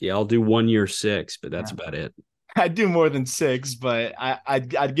say, yeah, I'll do 1 year 6, but that's about it. I'd do more than 6, but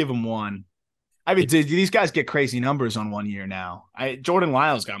I'd give him 1. I mean, these guys get crazy numbers on 1 year now. Jordan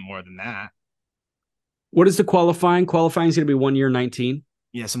Lyles got more than that. What is the qualifying? Qualifying is going to be 1 year 19.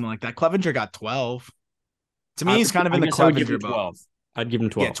 Yeah, something like that. Clevenger got 12. To me, he's kind of in the Clevenger boat. I'd give him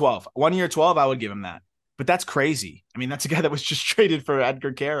 12. Yeah, 12. 1 year 12, I would give him that. But that's crazy. I mean, that's a guy that was just traded for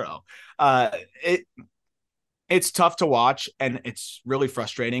Edgar Caro. It's tough to watch, and it's really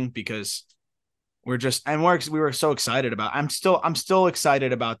frustrating because we were so excited about. I'm still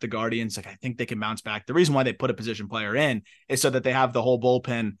excited about the Guardians. Like, I think they can bounce back. The reason why they put a position player in is so that they have the whole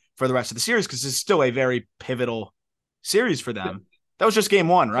bullpen for the rest of the series, because it's still a very pivotal series for them. That was just game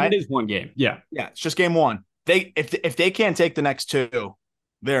 1, right? It is 1 game. Yeah. Yeah, it's just game 1. If they can't take the next 2,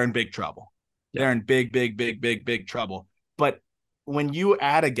 they're in big trouble. Yeah. They're in big trouble. But when you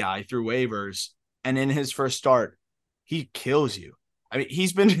add a guy through waivers and in his first start, he kills you. I mean,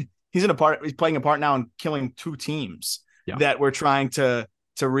 he's playing a part now in killing 2 teams that were trying to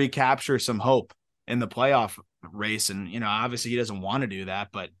recapture some hope in the playoff race. And, obviously he doesn't want to do that,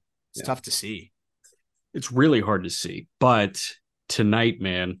 but it's tough to see. It's really hard to see, but tonight,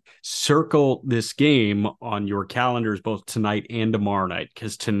 man, circle this game on your calendars, both tonight and tomorrow night,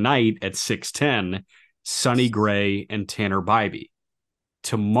 because tonight at 6:10, Sonny Gray and Tanner Bybee.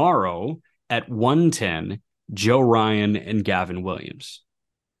 Tomorrow at 1:10, Joe Ryan and Gavin Williams.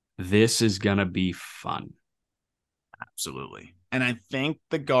 This is going to be fun. Absolutely. And I think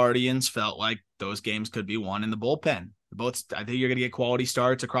the Guardians felt like those games could be won in the bullpen. I think you're going to get quality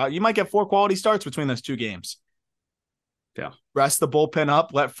starts across. You might get 4 quality starts between those 2 games. Yeah. Rest the bullpen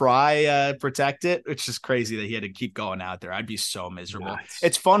up, let Fry protect it. It's just crazy that he had to keep going out there. I'd be so miserable. Nice.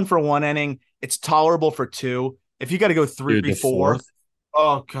 It's fun for 1 inning. It's tolerable for 2. If you got to go 3, 4,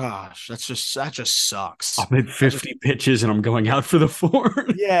 oh gosh, that just sucks. I'm at 50 pitches and I'm going out for the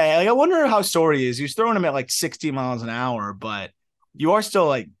 4th. Yeah, like I wonder how sore he is. He's throwing him at like 60 miles an hour, but you are still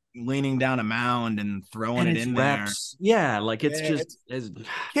like leaning down a mound and throwing it in reps. There. Yeah, like it's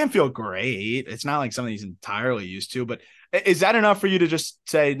can't feel great. It's not like something he's entirely used to, but is that enough for you to just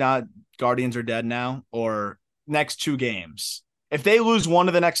say, nah, Guardians are dead now? Or next 2 games? If they lose one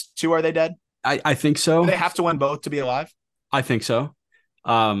of the next 2, are they dead? I think so. Do they have to win both to be alive? I think so.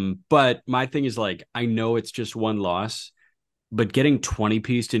 But my thing is like, I know it's just 1 loss, but getting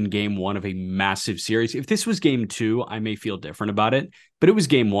 20-pieced in game 1 of a massive series. If this was game 2, I may feel different about it, but it was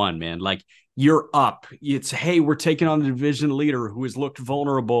game 1, man. Like you're up. It's, hey, we're taking on the division leader who has looked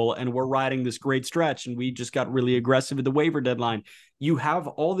vulnerable and we're riding this great stretch. And we just got really aggressive at the waiver deadline. You have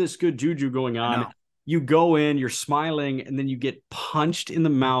all this good juju going on. You go in, you're smiling, and then you get punched in the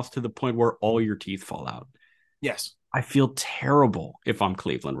mouth to the point where all your teeth fall out. Yes. I feel terrible if I'm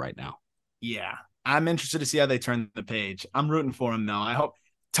Cleveland right now. Yeah. I'm interested to see how they turn the page. I'm rooting for them, though. I hope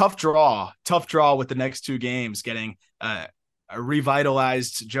tough draw with the next 2 games, getting a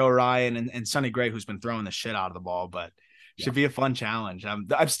revitalized Joe Ryan and Sonny Gray, who's been throwing the shit out of the ball, but should be a fun challenge.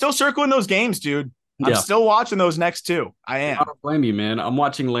 I'm still circling those games, dude. I'm still watching those next 2. I am. I don't blame you, man. I'm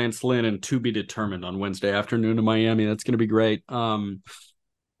watching Lance Lynn and To Be Determined on Wednesday afternoon in Miami. That's going to be great.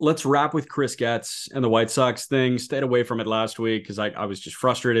 Let's wrap with Chris Getz and the White Sox thing. Stayed away from it last week because I was just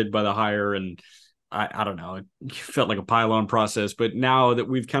frustrated by the hire, and I don't know. It felt like a pile-on process. But now that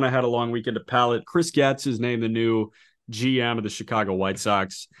we've kind of had a long weekend to palate, Chris Getz is named the new GM of the Chicago White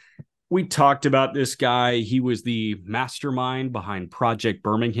Sox. We talked about this guy. He was the mastermind behind Project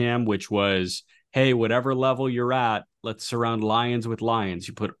Birmingham, which was, hey, whatever level you're at, let's surround lions with lions.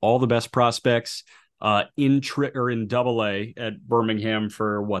 You put all the best prospects in Double-A at Birmingham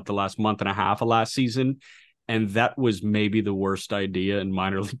for the last month and a half of last season. And that was maybe the worst idea in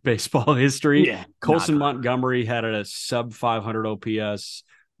minor league baseball history. Yeah, Colson Montgomery had a sub 500 OPS.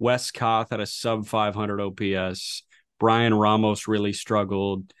 Wes Koth had a sub 500 OPS. Brian Ramos really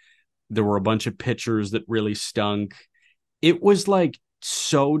struggled. There were a bunch of pitchers that really stunk. It was like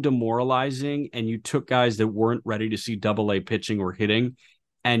so demoralizing, and you took guys that weren't ready to see Double-A pitching or hitting,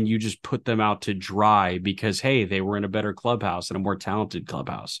 and you just put them out to dry because, hey, they were in a better clubhouse and a more talented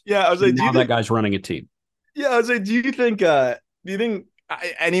clubhouse. Yeah, I was like, now that guy's running a team. Yeah, I was like, do you think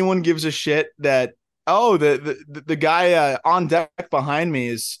anyone gives a shit that the guy on deck behind me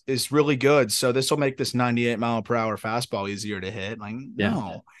is really good, so this will make this 98-mile-per-hour fastball easier to hit? Like,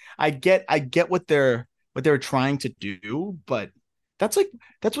 no, I get what they're trying to do, but that's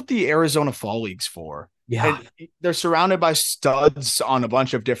what the Arizona Fall League's for. Yeah, and they're surrounded by studs on a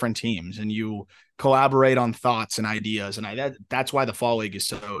bunch of different teams, and you collaborate on thoughts and ideas, and that's why the Fall League is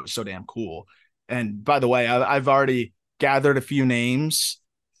so damn cool. And by the way, I've already gathered a few names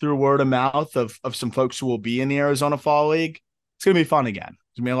through word of mouth of some folks who will be in the Arizona Fall League. It's going to be fun again.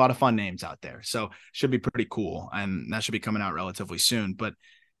 There's going to be a lot of fun names out there. So should be pretty cool. And that should be coming out relatively soon. But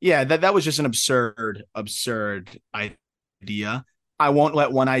yeah, that was just an absurd idea. I won't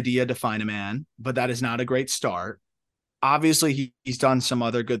let one idea define a man, but that is not a great start. Obviously, he's done some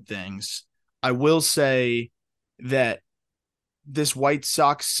other good things. I will say that this White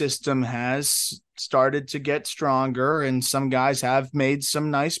Sox system has started to get stronger, and some guys have made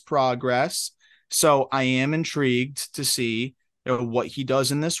some nice progress. So I am intrigued to see what he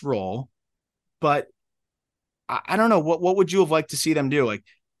does in this role. But I don't know, what would you have liked to see them do? Like,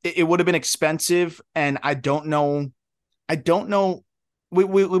 it would have been expensive, and I don't know.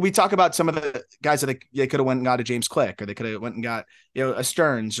 We talk about some of the guys that they could have went and got a James Click, or they could have went and got a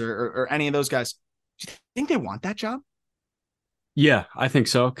Stearns or any of those guys. Do you think they want that job? Yeah, I think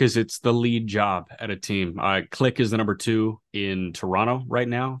so, because it's the lead job at a team. Click is the number 2 in Toronto right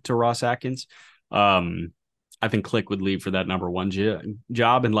now to Ross Atkins. I think Click would leave for that number 1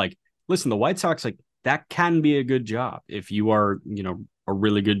 job. And listen, the White Sox, that can be a good job if you are, a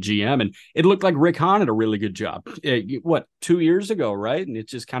really good GM. And it looked like Rick Hahn had a really good job. 2 years ago, right? And it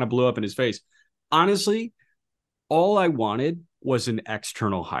just kind of blew up in his face. Honestly, all I wanted was an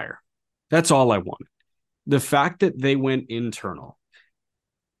external hire. That's all I wanted. The fact that they went internal.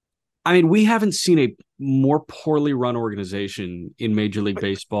 I mean, we haven't seen a more poorly run organization in Major League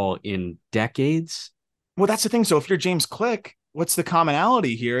Baseball in decades. Well, that's the thing. So if you're James Click, what's the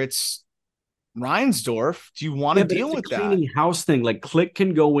commonality here? It's Reinsdorf. Do you want to deal with that? Cleaning house thing. Like Click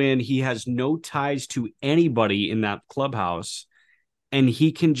can go in. He has no ties to anybody in that clubhouse, and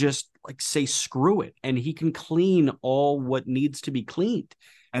he can just like say screw it, and he can clean all what needs to be cleaned.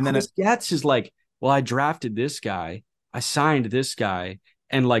 And then Getz is like, well, I drafted this guy, I signed this guy,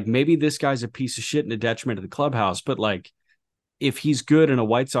 and like maybe this guy's a piece of shit and a detriment to the clubhouse, but like if he's good in a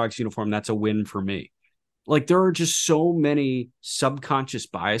White Sox uniform, that's a win for me. Like there are just so many subconscious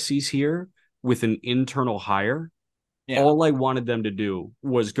biases here with an internal hire. Yeah. All I wanted them to do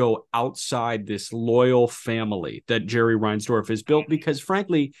was go outside this loyal family that Jerry Reinsdorf has built, because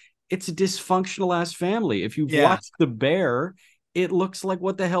frankly, it's a dysfunctional ass family. If you've watched The Bear, it looks like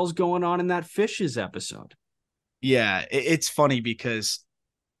what the hell's going on in that Fishes episode. Yeah, it's funny because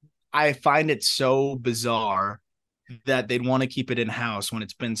I find it so bizarre that they'd want to keep it in-house when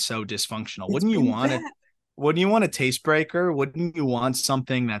it's been so dysfunctional. Wouldn't you want a taste breaker? Wouldn't you want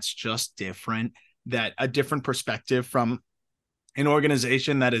something that's just different, that a different perspective from an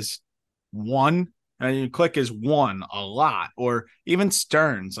organization that is won? And Click is won a lot, or even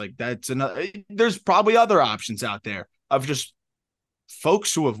Stearns. Like that's another. There's probably other options out there of just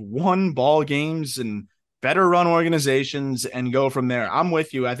folks who have won ball games and better run organizations and go from there. I'm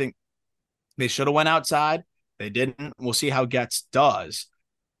with you. I think they should have went outside. They didn't. We'll see how Getz does.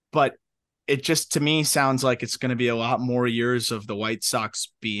 But it just, to me, sounds like it's going to be a lot more years of the White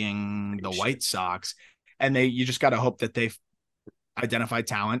Sox being the White Sox. And you just got to hope that they identify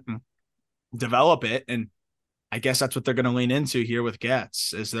talent and develop it. And I guess that's what they're going to lean into here with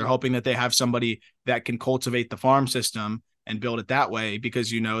Getz, is they're hoping that they have somebody that can cultivate the farm system and build it that way,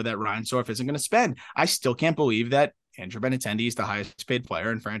 because you know that Reinsdorf isn't going to spend. I still can't believe that Andrew Benintendi is the highest paid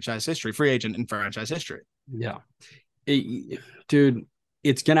player in franchise history, free agent in franchise history. Yeah. Dude,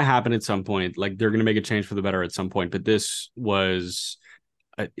 it's going to happen at some point. Like they're going to make a change for the better at some point, but this was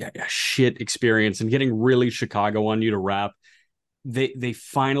a shit experience, and getting really Chicago on you to wrap. They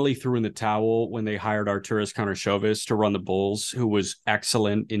finally threw in the towel when they hired Arturas Counterchovis to run the Bulls, who was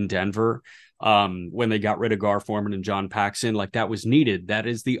excellent in Denver. When they got rid of Gar Forman and John Paxson, like that was needed. That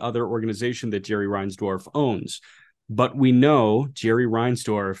is the other organization that Jerry Reinsdorf owns. But we know Jerry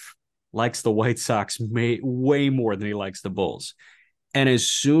Reinsdorf likes the White Sox way more than he likes the Bulls. And as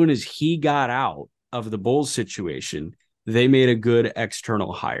soon as he got out of the Bulls situation, they made a good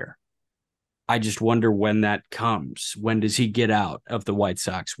external hire. I just wonder when that comes. When does he get out of the White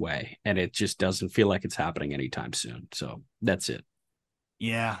Sox way? And it just doesn't feel like it's happening anytime soon. So that's it.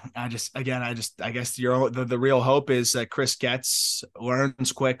 Yeah, I guess the real hope is that Chris Getz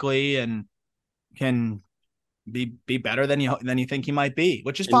learns quickly and can be better than you think he might be,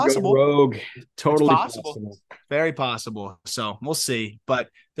 which is possible. Rogue, totally possible, very possible. So we'll see, but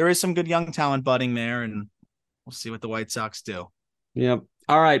there is some good young talent budding there, and we'll see what the White Sox do. Yep.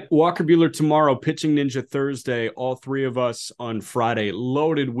 All right, Walker Buehler tomorrow, Pitching Ninja Thursday. All three of us on Friday.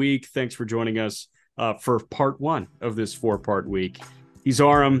 Loaded week. Thanks for joining us for part one of this 4-part week. He's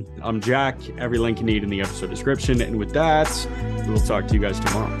Aram. I'm Jack. Every link you need in the episode description. And with that, we'll talk to you guys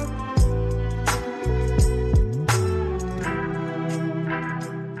tomorrow.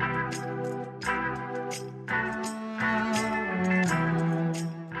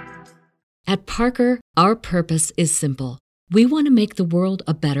 At Parker, our purpose is simple. We want to make the world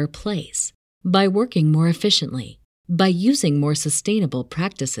a better place by working more efficiently, by using more sustainable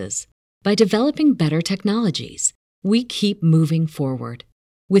practices, by developing better technologies. We keep moving forward.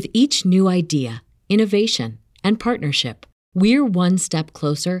 With each new idea, innovation, and partnership, we're one step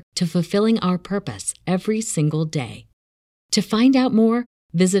closer to fulfilling our purpose every single day. To find out more,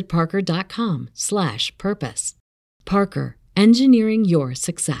 visit parker.com/purpose. Parker, engineering your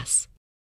success.